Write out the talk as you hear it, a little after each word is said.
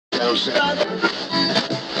What's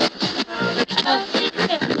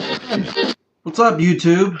up,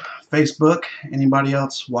 YouTube, Facebook, anybody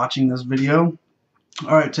else watching this video?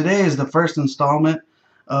 Alright, today is the first installment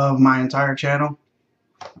of my entire channel.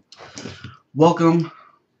 Welcome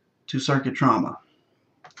to Circuit Trauma.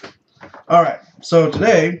 Alright, so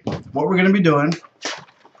today what we're going to be doing is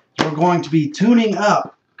we're going to be tuning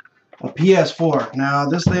up a PS4. Now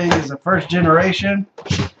this thing is a first generation.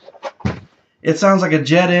 It sounds like a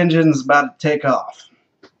jet engine is about to take off.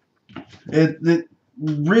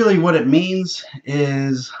 Really what it means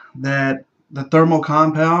is that the thermal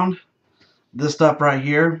compound, this stuff right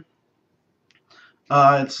here,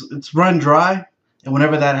 it's run dry, and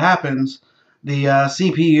whenever that happens, the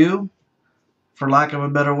CPU, for lack of a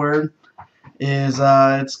better word, is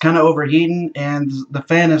it's kind of overheating, and the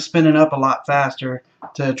fan is spinning up a lot faster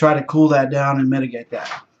to try to cool that down and mitigate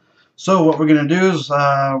that. So what we're going to do is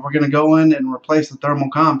we're going to go in and replace the thermal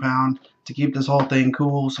compound to keep this whole thing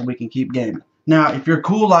cool so we can keep gaming. Now, if you're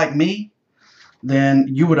cool like me, then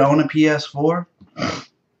you would own a PS4.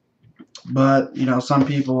 But, you know, some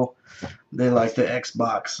people, they like the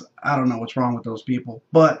Xbox. I don't know what's wrong with those people.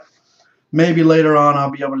 But maybe later on I'll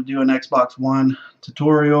be able to do an Xbox One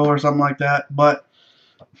tutorial or something like that. But,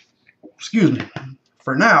 excuse me,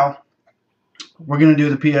 for now, we're going to do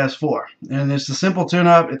the PS4. And it's a simple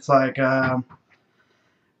tune-up. It's like,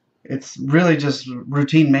 it's really just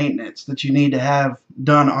routine maintenance that you need to have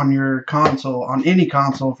done on your console, on any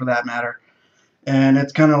console for that matter. And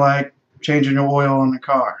it's kind of like changing your oil in the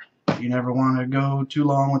car. You never want to go too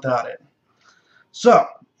long without it. So,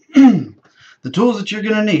 the tools that you're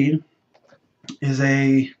going to need is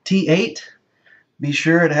a T8. Be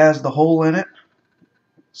sure it has the hole in it.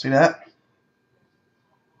 See that?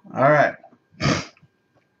 Alright.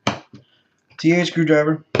 T8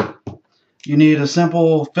 screwdriver. You need a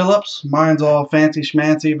simple Phillips. Mine's all fancy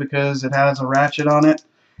schmancy because it has a ratchet on it.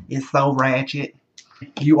 It's so ratchet.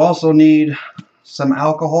 You also need some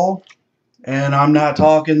alcohol. And I'm not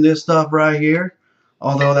talking this stuff right here,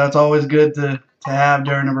 although that's always good to have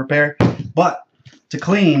during a repair. But to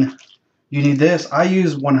clean, you need this. I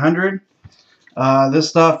use 100. This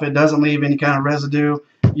stuff, it doesn't leave any kind of residue.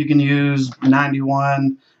 You can use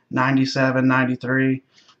 91, 97, 93.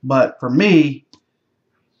 But for me,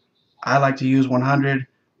 I like to use 100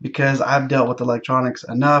 because I've dealt with electronics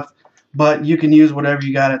enough. But you can use whatever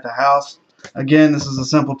you got at the house. Again, this is a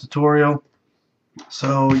simple tutorial.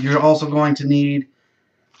 So you're also going to need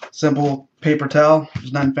simple paper towel.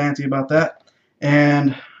 There's nothing fancy about that.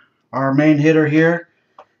 And our main hitter here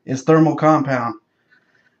is thermal compound.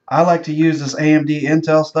 I like to use this AMD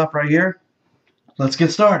Intel stuff right here. Let's get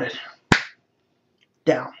started.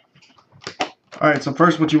 Down. Alright, so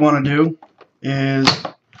first what you want to do is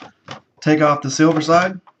take off the silver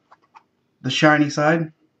side, the shiny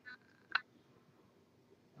side.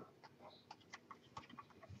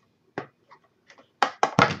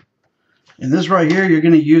 And this right here, you're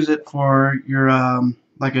going to use it for your,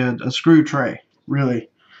 like a screw tray, really.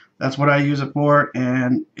 That's what I use it for,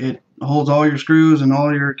 and it holds all your screws and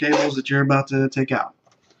all your cables that you're about to take out.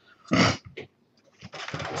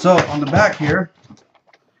 So, on the back here,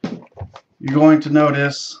 you're going to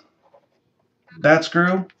notice that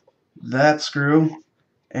screw,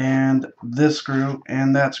 and this screw,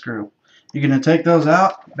 and that screw. You're going to take those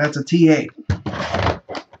out. That's a T8.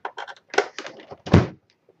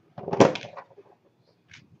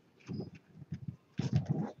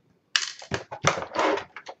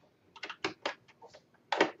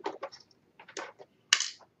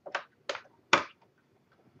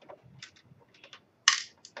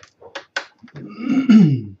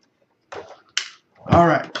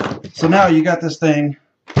 Alright, so now you got this thing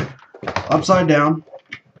upside down.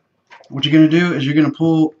 What you're going to do is you're going to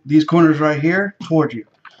pull these corners right here toward you.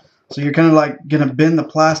 So you're kind of like going to bend the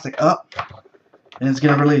plastic up, and it's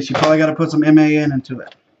going to release. You probably got to put some MAN into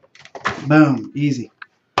it. Boom, easy.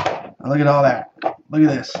 Now look at all that. Look at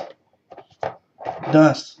this.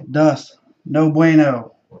 Dust, no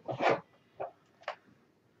bueno.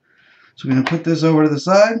 So we're going to put this over to the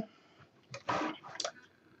side.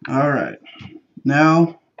 Alright,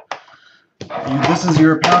 now this is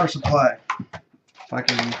your power supply. If I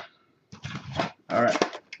can.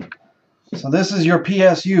 Alright, so this is your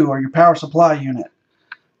PSU, or your power supply unit.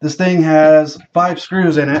 This thing has 5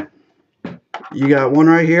 screws in it. You got one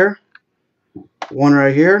right here,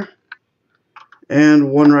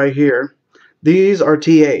 and one right here. These are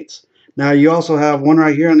T8s. Now you also have one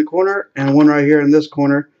right here in the corner and one right here in this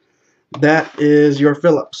corner. That is your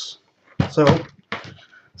Phillips. So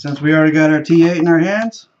since we already got our T8 in our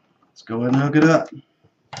hands, let's go ahead and hook it up.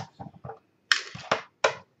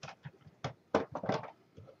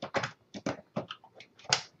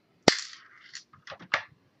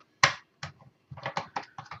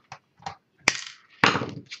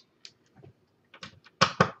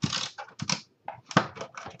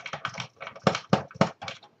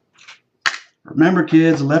 Remember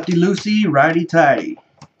kids, lefty loosey, righty tighty.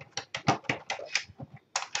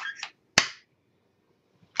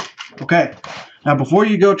 Okay, now before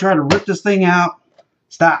you go try to rip this thing out,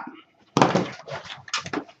 stop.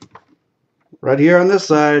 Right here on this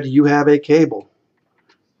side, you have a cable.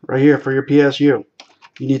 Right here for your PSU.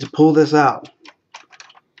 You need to pull this out.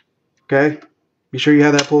 Okay? Be sure you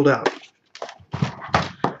have that pulled out.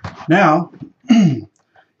 Now,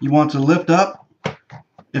 you want to lift up.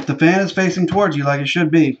 If the fan is facing towards you like it should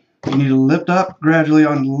be, you need to lift up gradually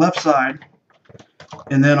on the left side,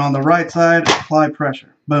 and then on the right side, apply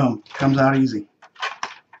pressure. Boom. Comes out easy.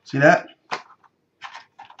 See that?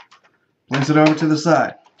 Place it over to the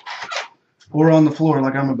side. Or on the floor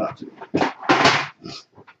like I'm about to.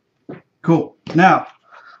 Cool. Now,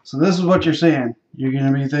 so this is what you're seeing. You're going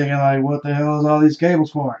to be thinking like, what the hell is all these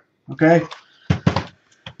cables for? Okay?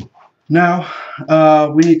 Now,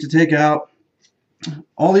 we need to take out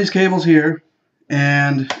all these cables here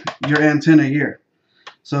and your antenna here.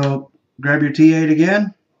 So, grab your T8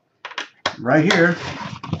 again. Right here.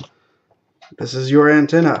 This is your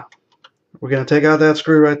antenna. We're going to take out that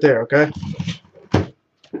screw right there, okay?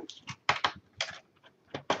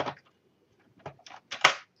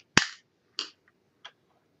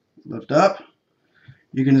 Lift up.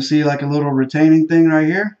 You're going to see like a little retaining thing right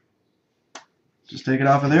here. Just take it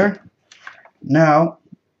off of there. Now,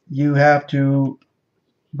 you have to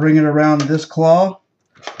bring it around this claw.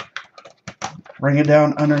 Bring it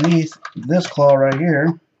down underneath this claw right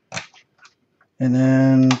here. And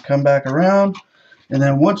then come back around. And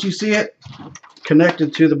then once you see it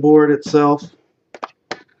connected to the board itself,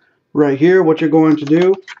 right here, what you're going to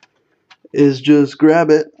do is just grab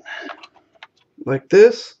it like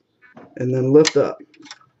this and then lift up.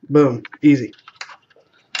 Boom. Easy.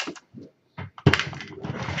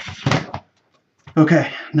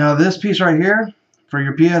 Okay, now this piece right here for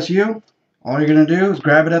your PSU, all you're going to do is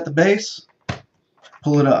grab it at the base,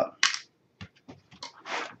 pull it up.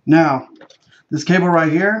 Now, this cable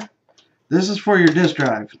right here, this is for your disk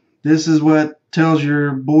drive. This is what tells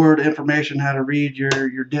your board information, how to read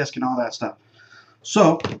your disk and all that stuff.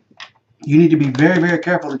 So, you need to be very, very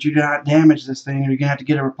careful that you do not damage this thing, or you're going to have to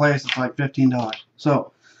get it replaced. It's like $15.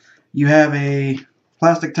 So, you have a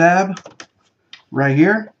plastic tab right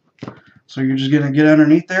here. So you're just going to get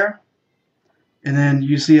underneath there, and then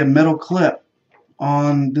you see a metal clip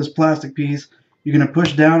on this plastic piece. You're going to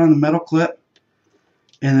push down on the metal clip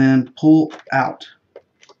and then pull out.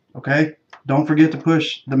 Okay? Don't forget to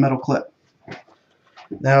push the metal clip.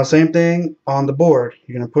 Now, same thing on the board.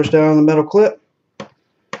 You're going to push down on the metal clip,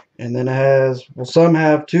 and then it has, well, some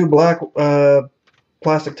have two black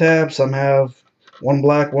plastic tabs, some have one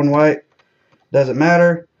black, one white. Doesn't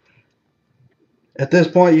matter. At this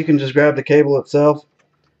point, you can just grab the cable itself,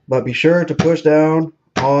 but be sure to push down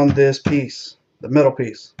on this piece, the metal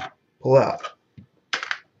piece. Pull out.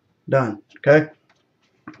 Done. Okay?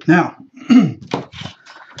 Now,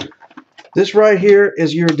 this right here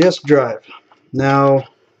is your disk drive. Now,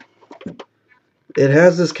 it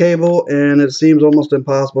has this cable, and it seems almost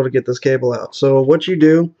impossible to get this cable out. So what you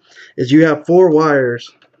do is you have 4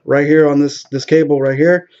 wires right here on this cable right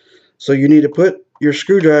here. So you need to put your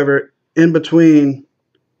screwdriver in between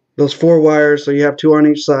those 4 wires, so you have 2 on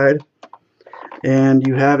each side, and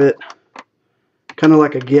you have it kind of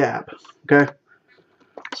like a gap. Okay,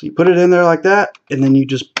 so you put it in there like that, and then you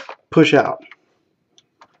just push out,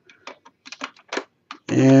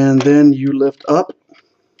 and then you lift up,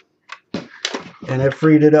 and it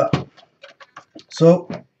freed it up. So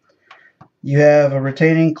you have a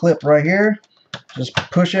retaining clip right here. Just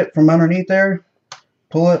push it from underneath there,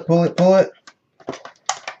 pull it, pull it, pull it.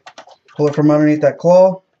 Pull it from underneath that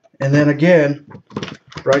claw, and then again,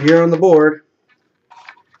 right here on the board,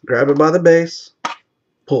 grab it by the base,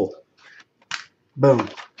 pull. Boom.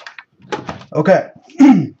 Okay.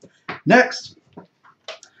 Next,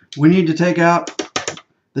 we need to take out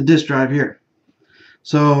the disk drive here.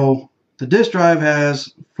 So the disk drive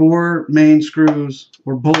has 4 main screws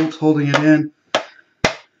or bolts holding it in,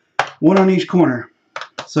 1 on each corner.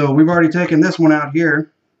 So we've already taken this one out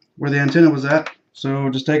here where the antenna was at. So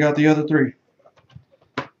just take out the other 3.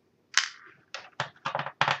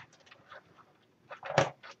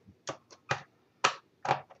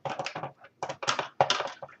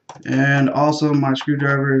 And also my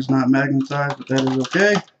screwdriver is not magnetized, but that is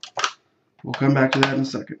okay. We'll come back to that in a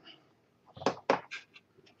second.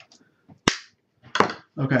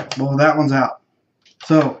 Okay, well that one's out.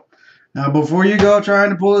 So now before you go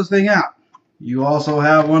trying to pull this thing out, you also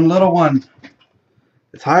have one little one.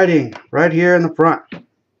 It's hiding right here in the front.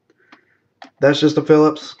 That's just a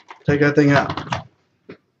Phillips. Take that thing out.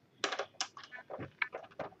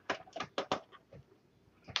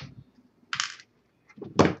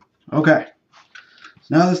 Okay,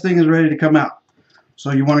 so now this thing is ready to come out.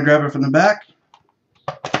 So you want to grab it from the back.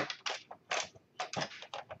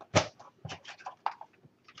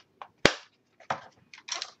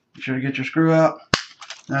 Be sure to get your screw out.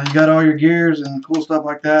 Now you got all your gears and cool stuff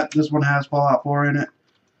like that. This one has Fallout 4 in it.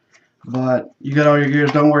 But you got all your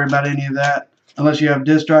gears. Don't worry about any of that. Unless you have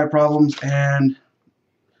disk drive problems. And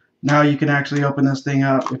now you can actually open this thing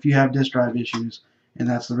up if you have disk drive issues. And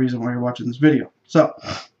that's the reason why you're watching this video. So,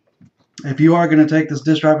 if you are going to take this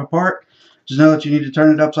disk drive apart, just know that you need to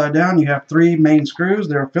turn it upside down. You have 3 main screws.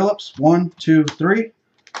 They're Phillips. 1, 2, 3.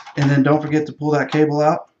 And then don't forget to pull that cable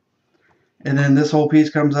out. And then this whole piece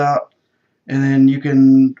comes out. And then you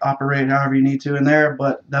can operate however you need to in there.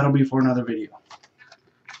 But that'll be for another video.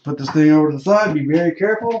 Put this thing over to the side. Be very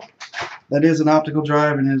careful. That is an optical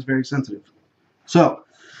drive and it is very sensitive. So,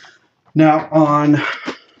 now on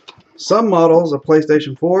some models of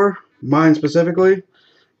PlayStation 4, mine specifically,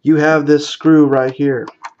 you have this screw right here.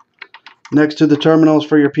 Next to the terminals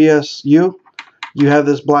for your PSU, you have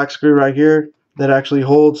this black screw right here that actually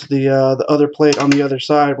holds the other plate on the other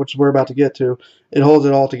side, which we're about to get to. It holds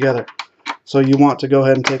it all together. So you want to go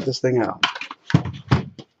ahead and take this thing out.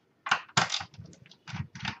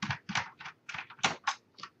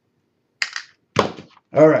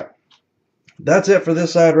 Alright, that's it for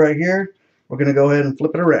this side right here. We're going to go ahead and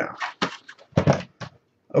flip it around.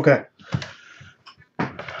 Okay.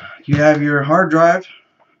 You have your hard drive.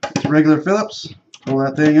 It's regular Phillips. Pull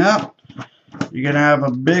that thing out. You're going to have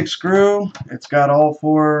a big screw. It's got all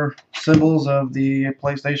 4 symbols of the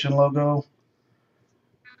PlayStation logo.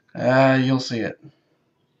 You'll see it.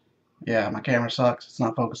 Yeah, my camera sucks. It's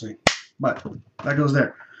not focusing. But that goes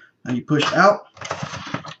there. Now you push out.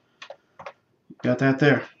 Got that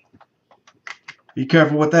there. Be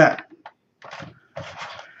careful with that.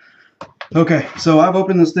 Okay, so I've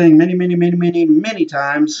opened this thing many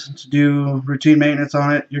times to do routine maintenance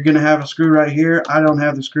on it. You're going to have a screw right here. I don't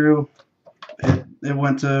have the screw. It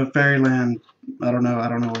went to Fairyland. I don't know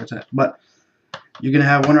where it's at. But you're going to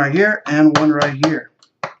have one right here and one right here.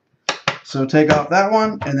 So take off that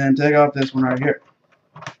one and then take off this one right here.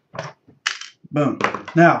 Boom.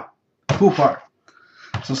 Now, cool part.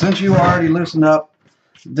 So since you already loosened up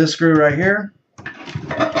this screw right here,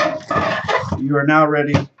 you are now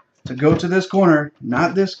ready to go to this corner,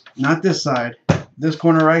 not this side, this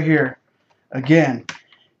corner right here. Again,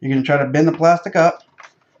 you're going to try to bend the plastic up,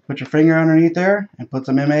 put your finger underneath there, and put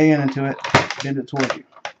some MAN into it, bend it towards you.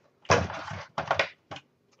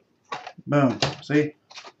 Boom. See?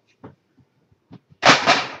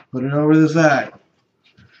 Put it over the side.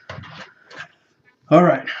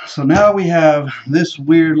 Alright, so now we have this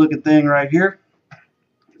weird looking thing right here.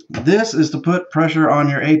 This is to put pressure on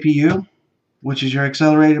your APU, which is your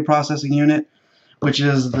accelerated processing unit, which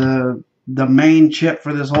is the main chip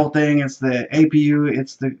for this whole thing. It's the APU,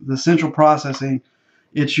 it's the central processing.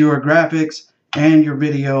 It's your graphics and your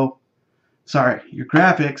video, your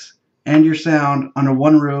graphics and your sound under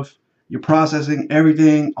one roof. You're processing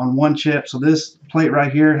everything on one chip, so this plate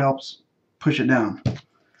right here helps push it down.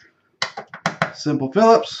 Simple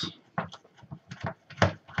Phillips.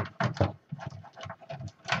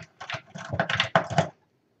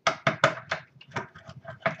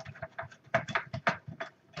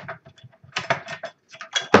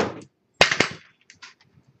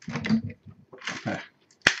 Okay.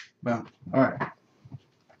 Boom. Alright.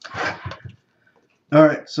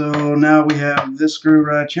 Alright, so now we have this screw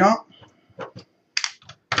right here.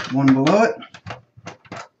 One below it.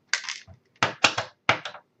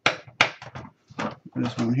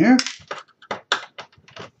 This one here.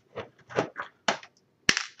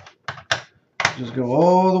 Just go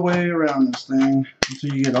all the way around this thing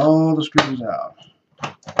until you get all the screws out.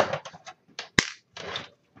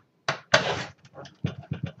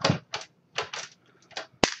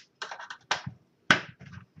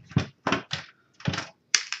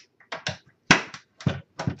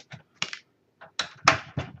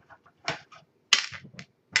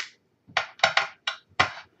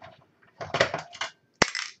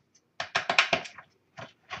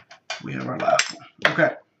 We have our last one.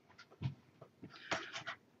 Okay.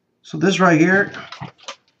 So this right here,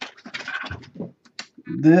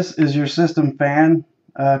 this is your system fan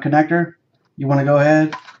connector. You want to go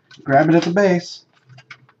ahead, grab it at the base,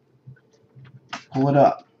 pull it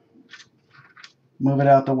up, move it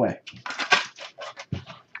out the way.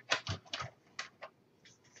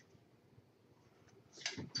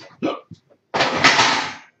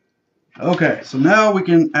 Okay, so now we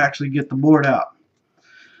can actually get the board out.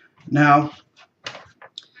 Now,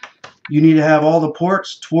 you need to have all the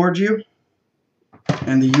ports towards you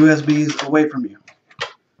and the USBs away from you.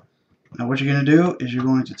 Now what you're going to do is you're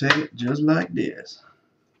going to take it just like this.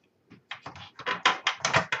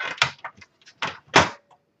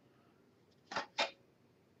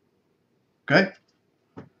 Okay?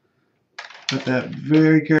 Put that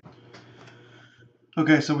very carefully.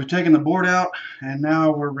 Okay, so we've taken the board out, and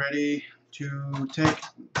now we're ready to take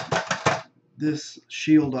this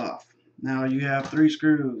shield off. Now you have 3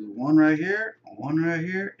 screws, one right here, and one right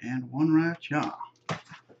here.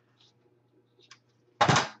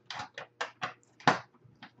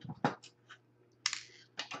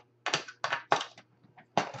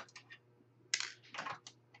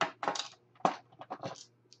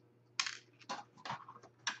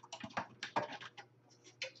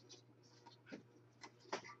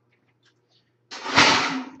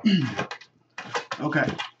 Okay,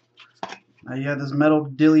 now you have this metal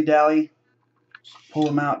dilly-dally. Pull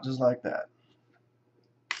them out just like that.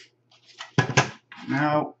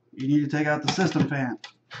 Now you need to take out the system fan.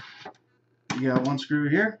 You got 1 screw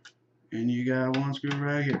here, and you got 1 screw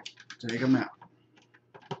right here. Take them out.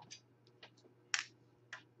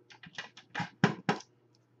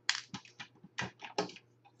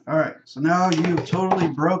 Alright, so now you've totally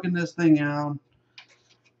broken this thing down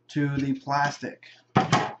to the plastic.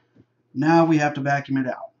 Now we have to vacuum it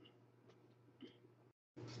out.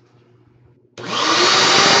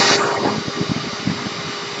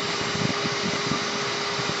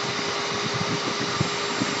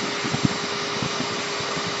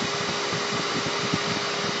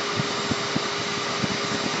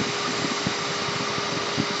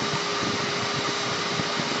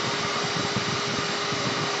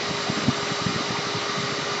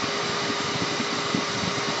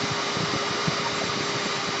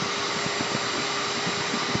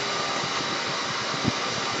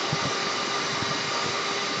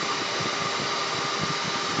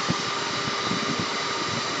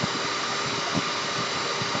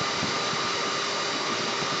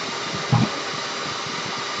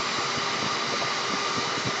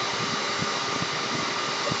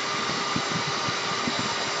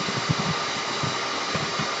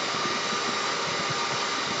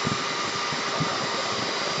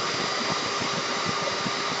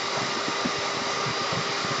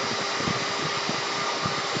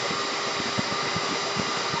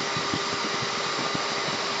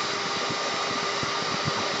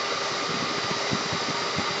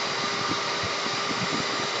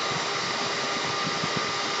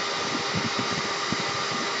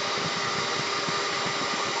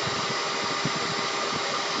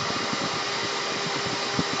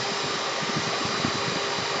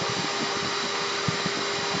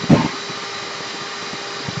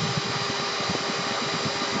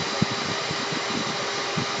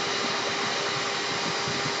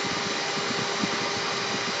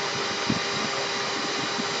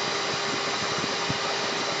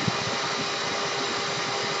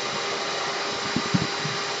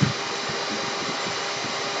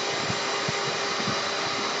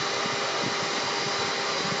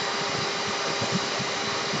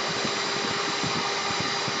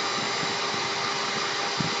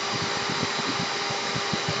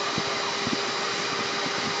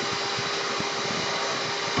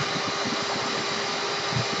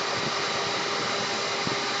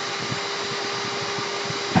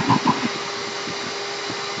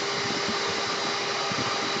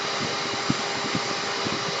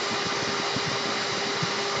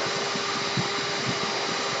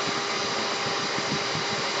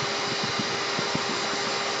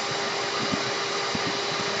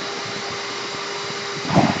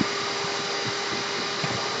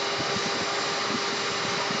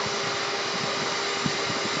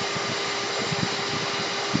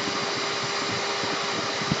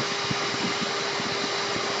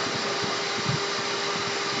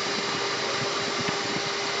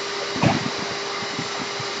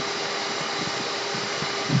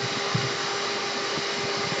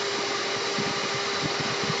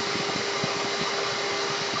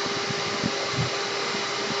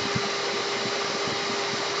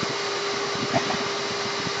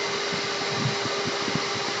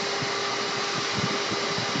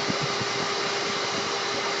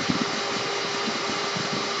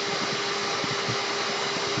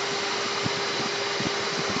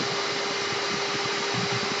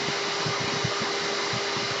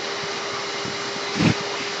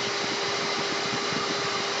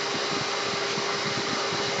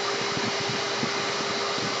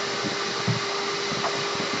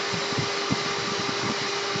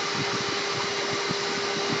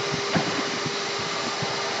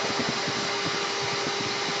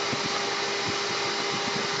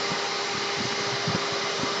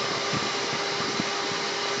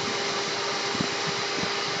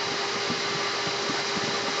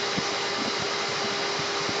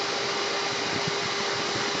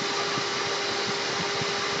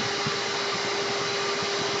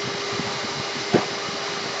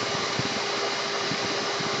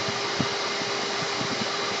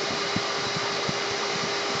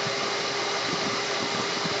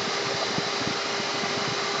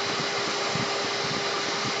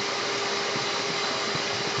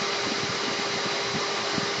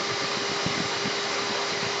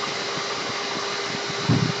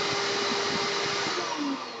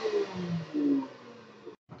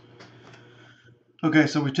 Okay,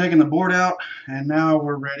 so we've taken the board out, and now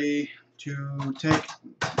we're ready to take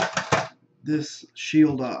this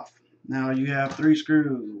shield off. Now you have 3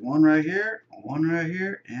 screws, one right here, and one right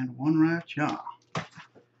here.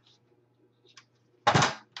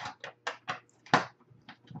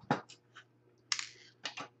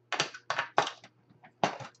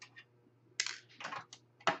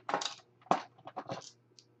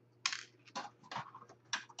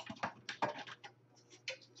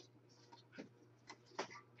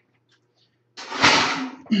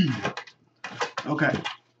 Okay,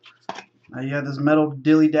 now you have this metal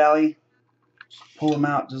dilly-dally. Pull them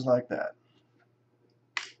out just like that.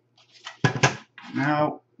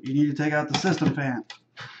 Now you need to take out the system fan.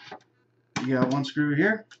 You got 1 screw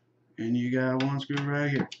here, and you got 1 screw right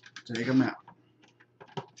here. Take them out.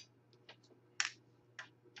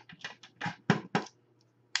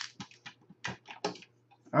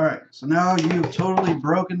 Alright, so now you've totally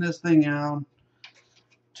broken this thing down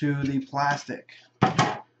to the plastic.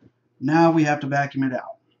 Now we have to vacuum it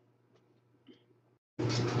out.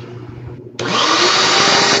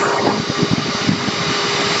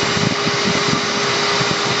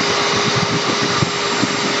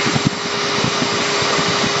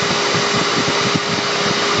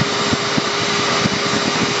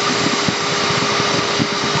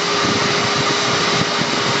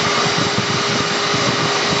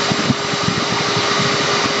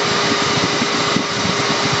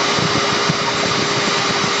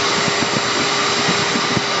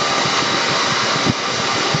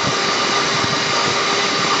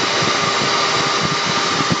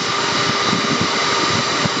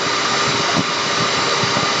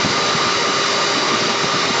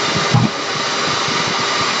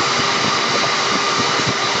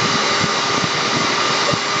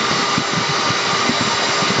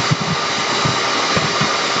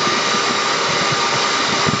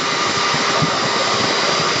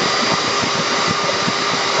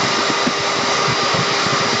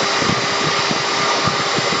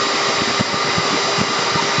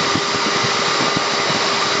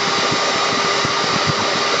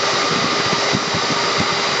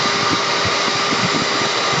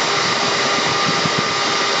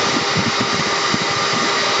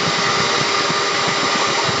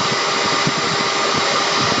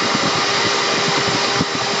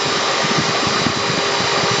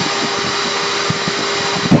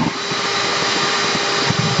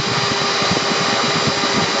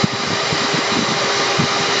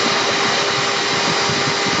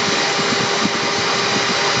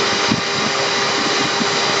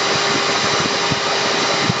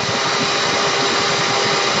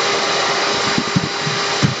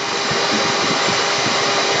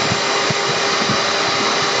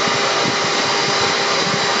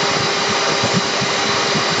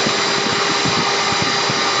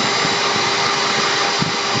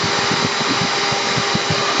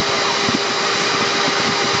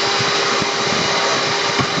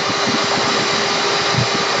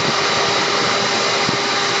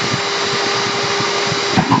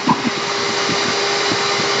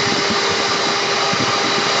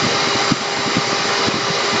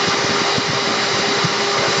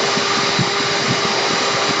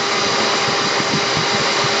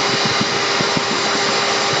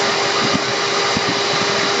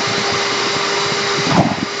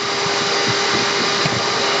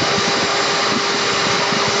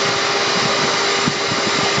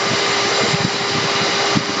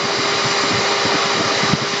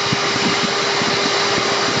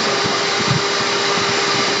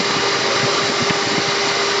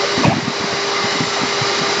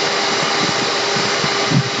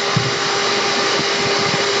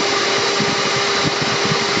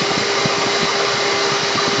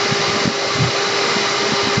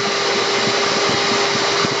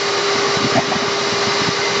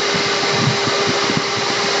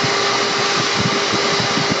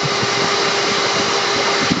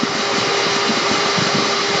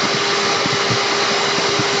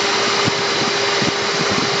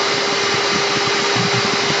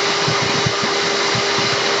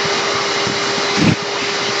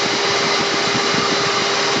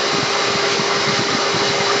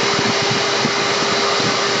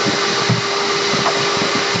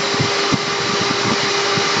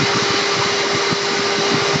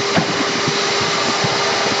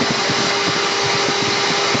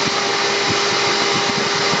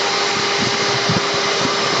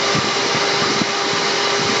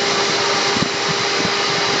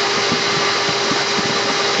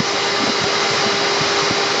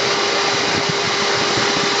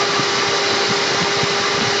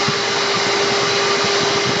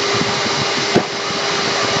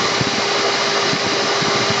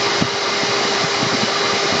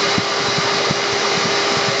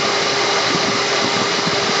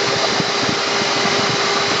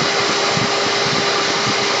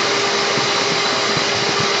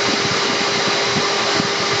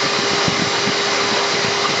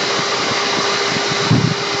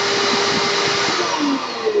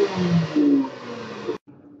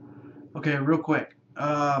 Okay, real quick.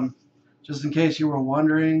 Just in case you were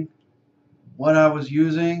wondering what I was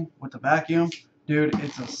using with the vacuum, dude,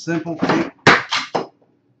 it's a simple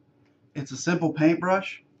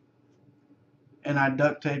paintbrush, and I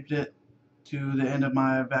duct taped it to the end of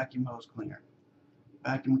my vacuum cleaner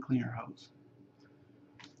hose.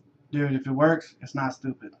 Dude, if it works, it's not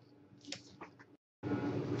stupid.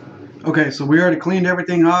 Okay, so we already cleaned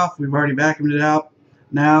everything off. We've already vacuumed it out.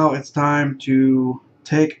 Now it's time to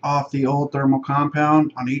take off the old thermal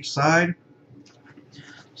compound on each side.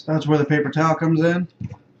 So that's where the paper towel comes in.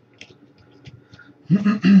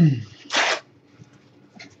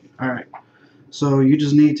 Alright, so you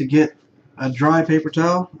just need to get a dry paper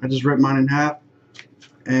towel. I just ripped mine in half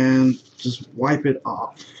and just wipe it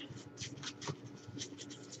off.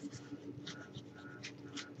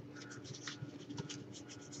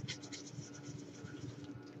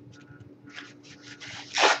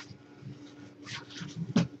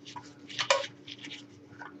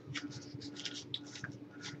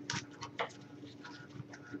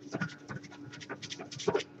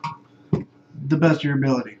 The best of your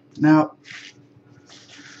ability. Now,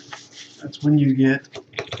 that's when you get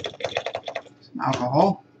some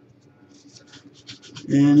alcohol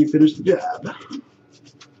and you finish the job.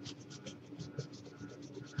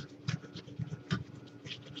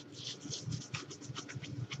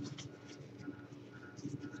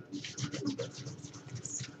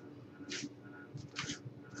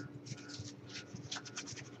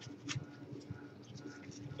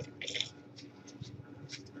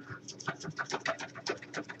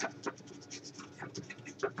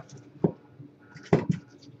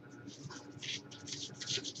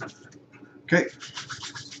 Okay.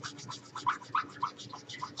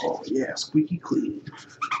 Oh yeah, squeaky clean.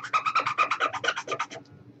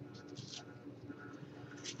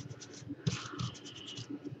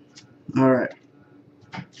 Alright.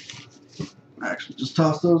 Actually, just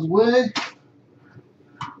toss those away.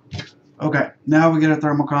 Okay, now we get a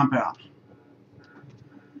thermal compound.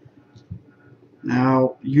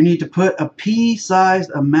 Now, you need to put a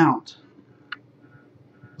pea-sized amount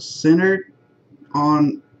centered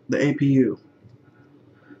on the APU.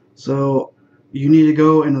 So, you need to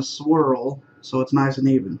go in a swirl so it's nice and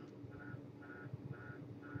even.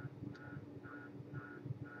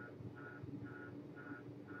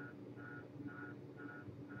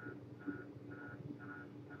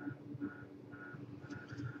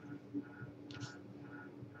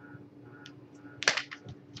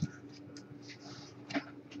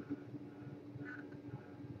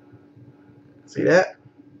 See that?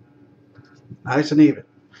 Nice and even.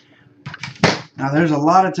 Now there's a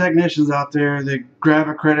lot of technicians out there that grab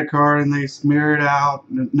a credit card and they smear it out.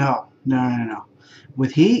 No.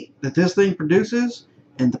 With heat that this thing produces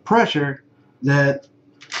and the pressure that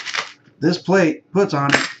this plate puts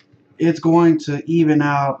on it, it's going to even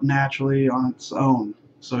out naturally on its own.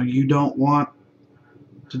 So you don't want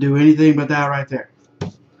to do anything but that right there.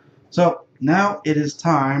 So now it is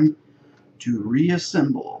time to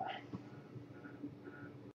reassemble.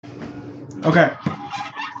 Okay,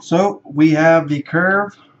 so we have the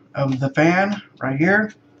curve of the fan right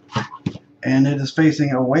here, and it is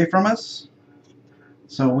facing away from us.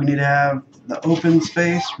 So we need to have the open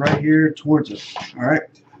space right here towards us.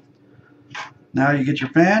 Alright, now you get your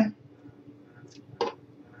fan,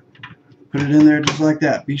 put it in there just like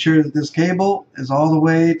that. Be sure that this cable is all the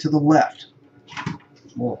way to the left.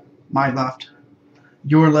 Well, my left.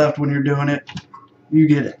 Your left when you're doing it. You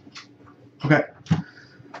get it. Okay.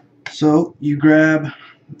 So you grab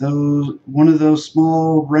one of those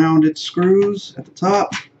small rounded screws at the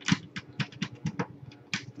top.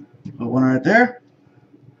 Put one right there.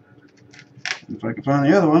 If I can find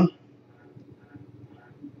the other one,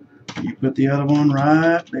 you put the other one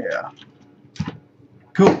right there.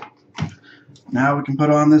 Cool. Now we can put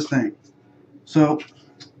on this thing. So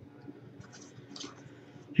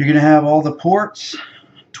you're going to have all the ports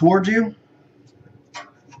towards you.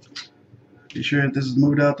 Be sure that this is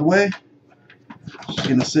moved out the way. Just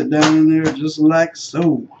going to sit down in there just like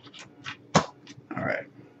so. Alright.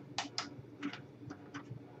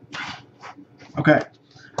 Okay.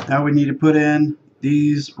 Now we need to put in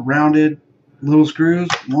these rounded little screws.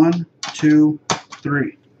 1, 2,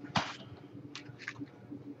 3.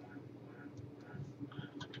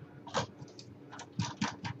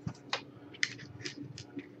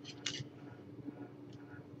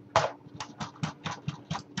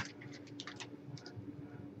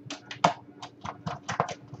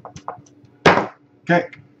 Okay,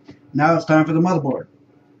 now it's time for the motherboard.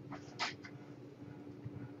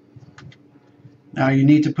 Now you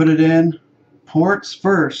need to put it in ports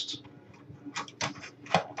first.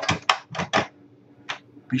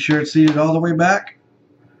 Be sure it's seated all the way back.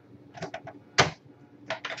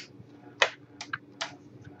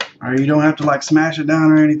 Alright, you don't have to like smash it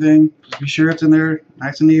down or anything. Just be sure it's in there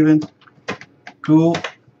nice and even. Cool.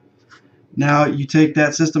 Now you take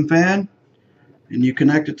that system fan and you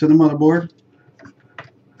connect it to the motherboard.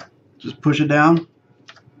 Just push it down.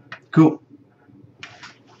 Cool.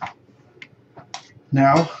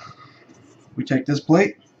 Now we take this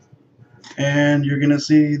plate and you're gonna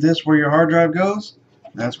see this where your hard drive goes.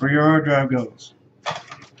 That's where your hard drive goes.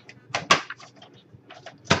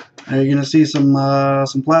 Now you're gonna see some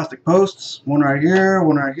plastic posts. One right here,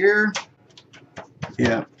 one right here.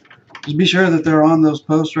 Yeah. Just be sure that they're on those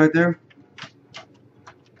posts right there.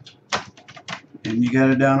 And you got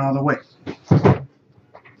it down all the way.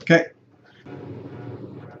 Okay.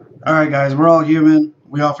 Alright guys, we're all human.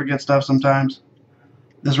 We all forget stuff sometimes.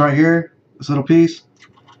 This right here, this little piece.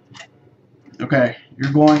 Okay,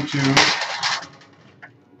 you're going to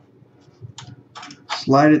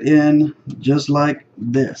slide it in just like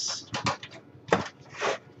this.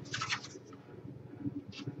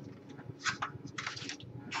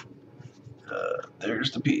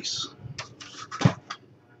 There's the piece.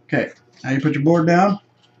 Okay, now you put your board down.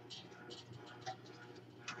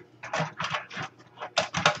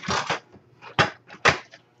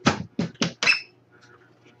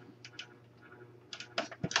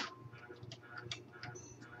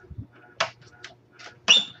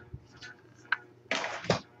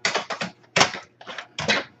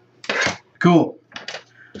 Cool.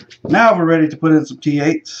 Now we're ready to put in some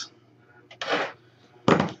T8s.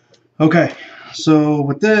 Okay, so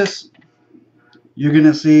with this, you're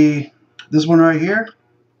gonna see this one right here,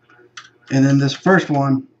 and then this first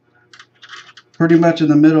one, pretty much in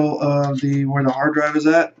the middle of where the hard drive is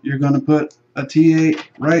at. You're gonna put a T8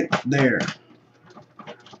 right there.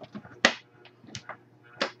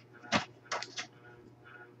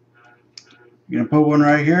 You're gonna put one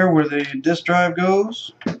right here where the disk drive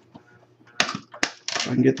goes.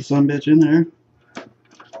 I can get the sumbitch in there.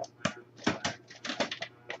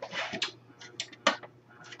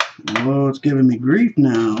 Oh, it's giving me grief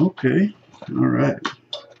now. Okay. Alright.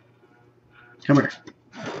 Come here.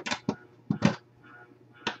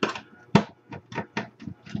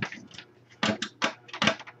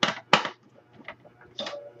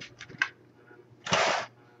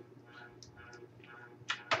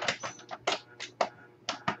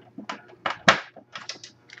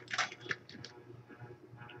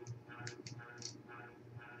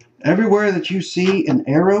 Everywhere that you see an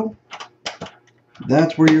arrow,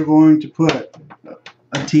 that's where you're going to put a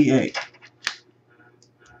T8.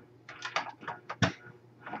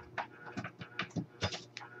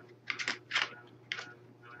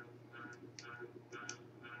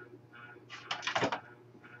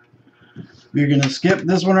 You're going to skip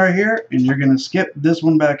this one right here, and you're going to skip this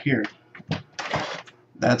one back here.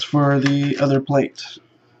 That's for the other plate.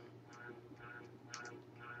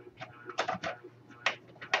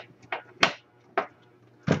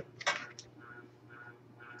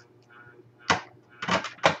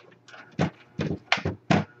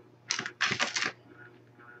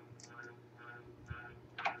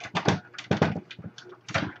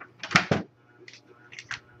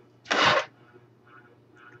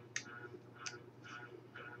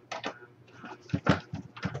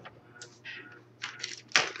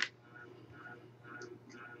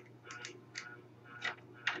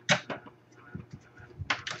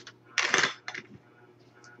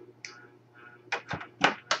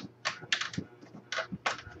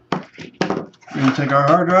 We're going to take our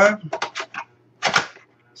hard drive,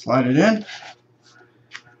 slide it in,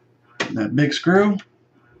 that big screw.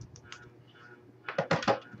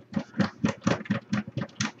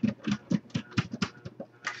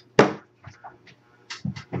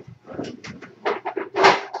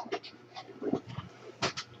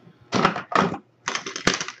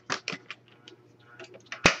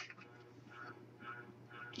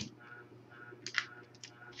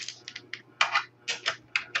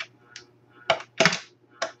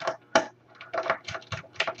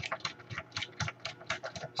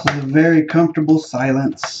 This is a very comfortable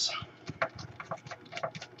silence.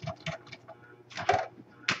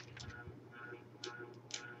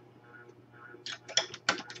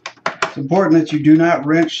 It's important that you do not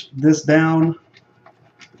wrench this down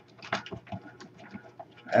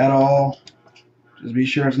at all. Just be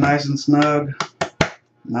sure it's nice and snug,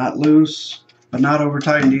 not loose, but not over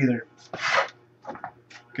tightened either.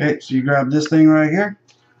 Okay, so you grab this thing right here,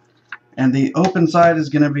 and the open side is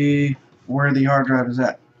going to be where the hard drive is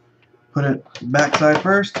at. Put it back side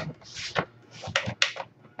first.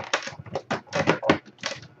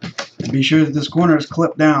 And be sure that this corner is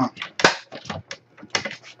clipped down.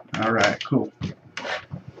 Alright, cool.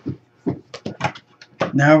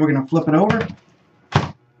 Now we're going to flip it over.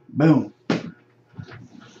 Boom.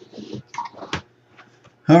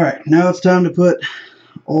 Alright, now it's time to put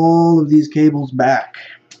all of these cables back.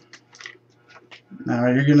 Now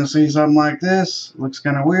you're going to see something like this. Looks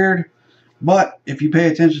kind of weird. But if you pay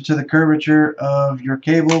attention to the curvature of your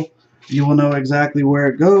cable, you will know exactly where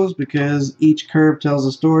it goes, because each curve tells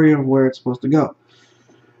a story of where it's supposed to go.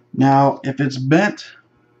 Now, if it's bent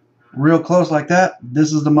real close like that,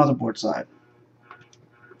 this is the motherboard side.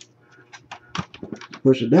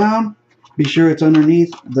 Push it down. Be sure it's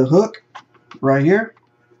underneath the hook right here.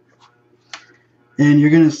 And you're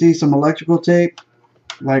going to see some electrical tape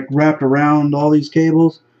like wrapped around all these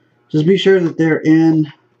cables. Just be sure that they're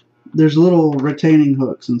in. There's little retaining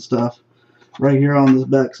hooks and stuff right here on this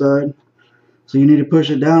back side. So you need to push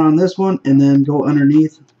it down on this one and then go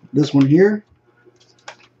underneath this one here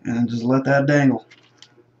and just let that dangle.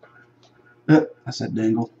 I said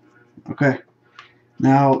dangle. Okay.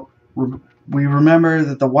 Now we remember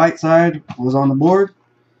that the white side was on the board,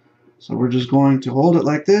 so we're just going to hold it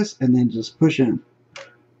like this and then just push in,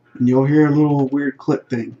 and you'll hear a little weird click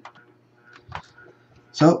thing.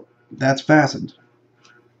 So that's fastened.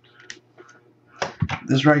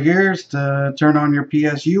 This right here is to turn on your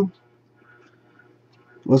PSU.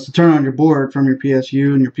 Well, it's to turn on your board from your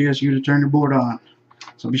PSU, and your PSU to turn your board on.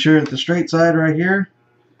 So be sure that the straight side right here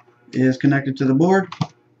is connected to the board.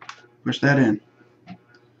 Push that in.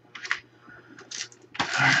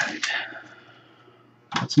 Alright.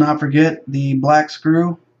 Let's not forget the black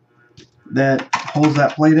screw that holds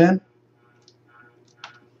that plate in.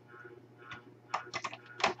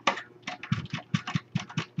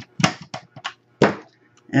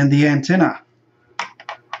 And the antenna.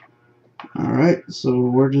 Alright, so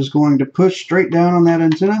we're just going to push straight down on that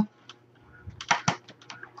antenna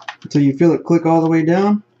until you feel it click all the way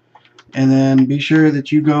down, and then be sure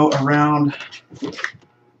that you go around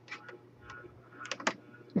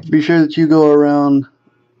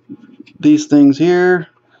these things here,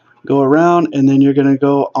 go around, and then you're going to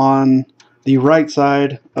go on the right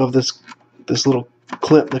side of this little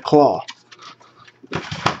clip, the claw.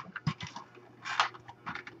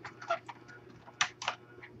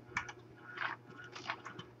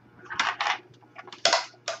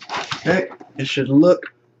 Okay, it should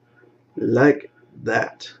look like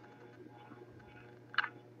that.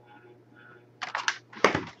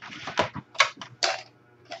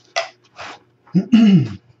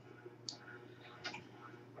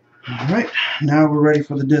 Alright, now we're ready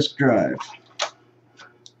for the disk drive.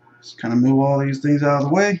 Just kind of move all these things out of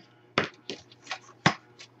the way.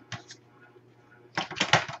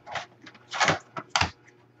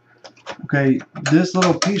 Okay, this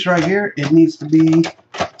little piece right here, it needs to be,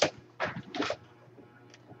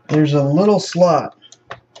 there's a little slot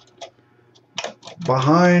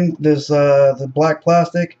behind this the black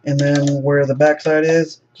plastic, and then where the back side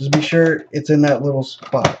is, just be sure it's in that little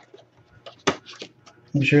spot.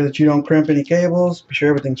 Be sure that you don't crimp any cables. Be sure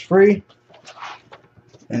everything's free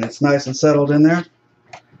and it's nice and settled in there.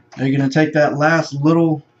 Now you're going to take that last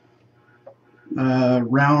little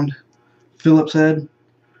round Phillips head,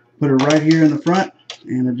 put it right here in the front,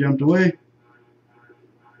 and it jumped away.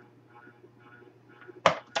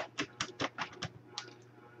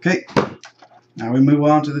 Okay, now we move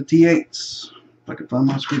on to the T8s. If I can find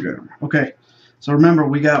my screwdriver. Okay, so remember,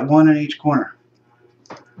 we got one in each corner.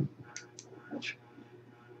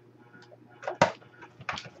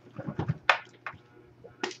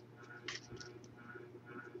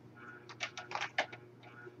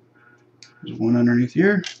 There's one underneath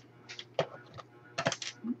here.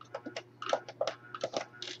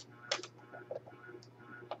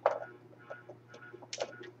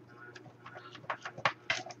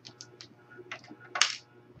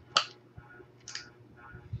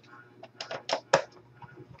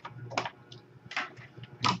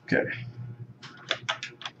 Okay.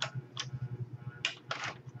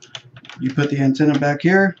 You put the antenna back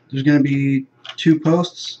here. There's going to be two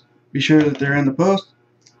posts. Be sure that they're in the post.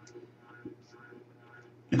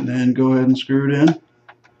 And then go ahead and screw it in.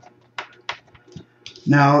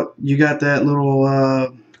 Now you got that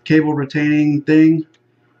little cable retaining thing.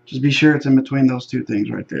 Just be sure it's in between those two things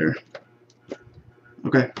right there.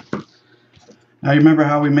 Okay. Now you remember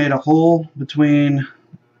how we made a hole between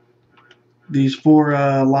these four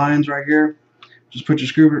lines right here? Just put your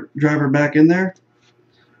screwdriver back in there.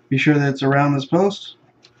 Be sure that it's around this post.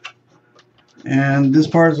 And this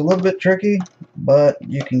part is a little bit tricky, but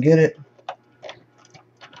you can get it.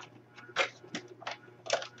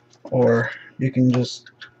 Or you can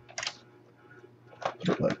just put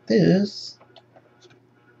it like this.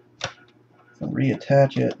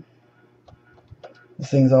 Reattach it. This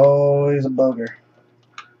thing's always a bugger.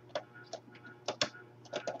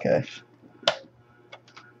 Okay.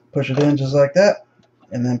 Push it in just like that,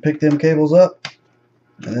 and then pick them cables up,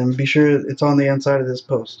 and then be sure it's on the inside of this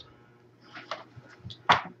post.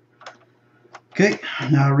 Okay,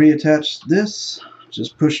 now reattach this.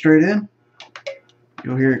 Just push straight in.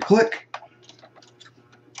 You'll hear it click.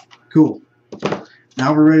 Cool.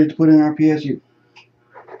 Now we're ready to put in our PSU.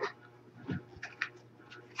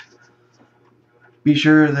 Be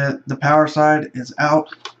sure that the power side is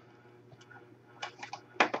out.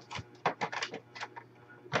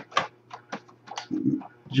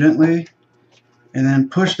 Gently, and then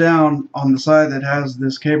push down on the side that has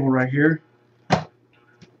this cable right here.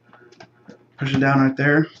 Push it down right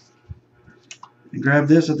there. And grab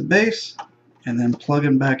this at the base, and then plug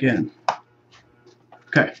it back in.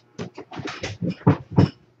 Okay.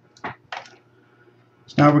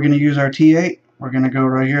 So now we're going to use our T8. We're going to go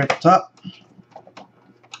right here at the top.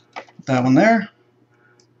 Put that one there.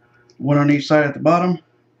 One on each side at the bottom.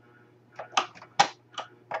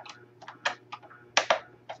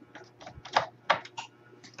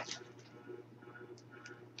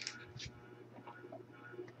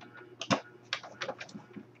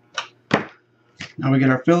 Now we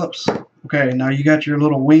get our Phillips. Okay, now you got your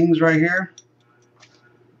little wings right here.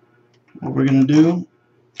 What we're going to do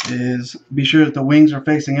is be sure that the wings are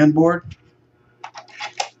facing inboard.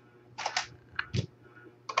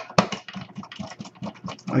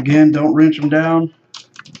 Again, don't wrench them down,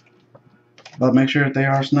 but make sure that they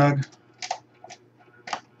are snug.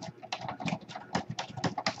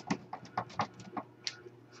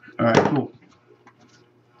 Alright, cool.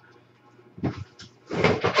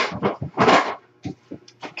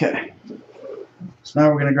 Okay, so now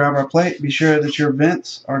we're going to grab our plate. Be sure that your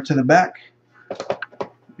vents are to the back.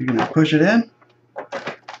 You're going to push it in,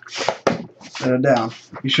 set it down.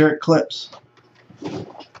 Be sure it clips. We're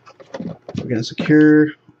going to secure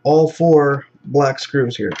all 4 black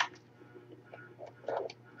screws here.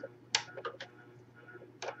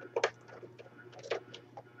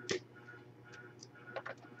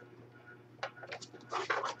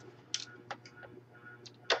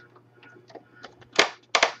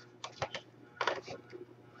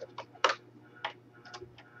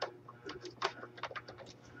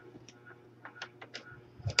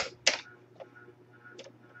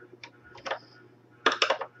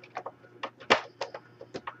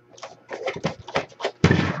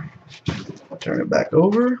 Turn it back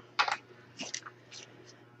over.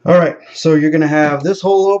 Alright, so you're going to have this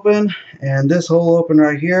hole open and this hole open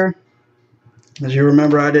right here. As you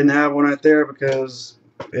remember, I didn't have one right there because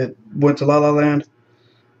it went to La La Land.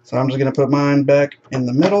 So I'm just going to put mine back in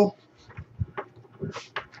the middle.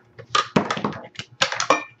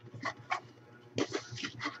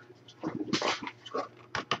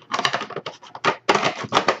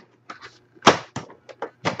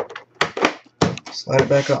 Slide it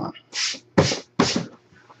back on.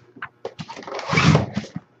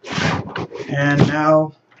 And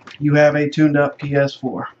now you have a tuned up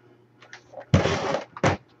PS4.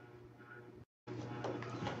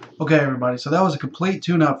 Okay everybody, so that was a complete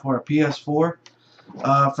tune up for a PS4,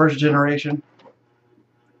 first generation.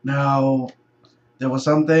 Now, there were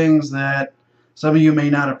some things that some of you may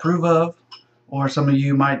not approve of, or some of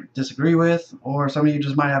you might disagree with, or some of you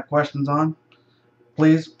just might have questions on.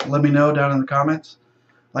 Please let me know down in the comments.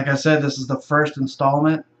 Like I said, this is the first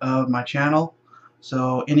installment of my channel,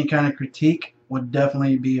 so any kind of critique would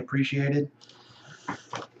definitely be appreciated.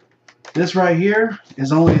 This right here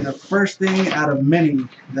is only the first thing out of many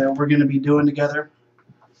that we're going to be doing together.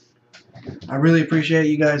 I really appreciate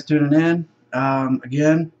you guys tuning in.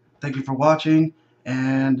 Again, thank you for watching,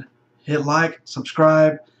 and hit like,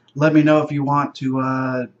 subscribe. Let me know if you want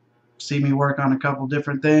to see me work on a couple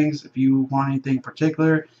different things, if you want anything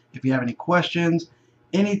particular, if you have any questions,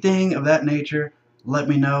 anything of that nature, let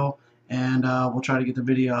me know, and we'll try to get the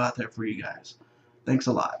video out there for you guys. Thanks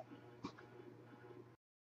a lot.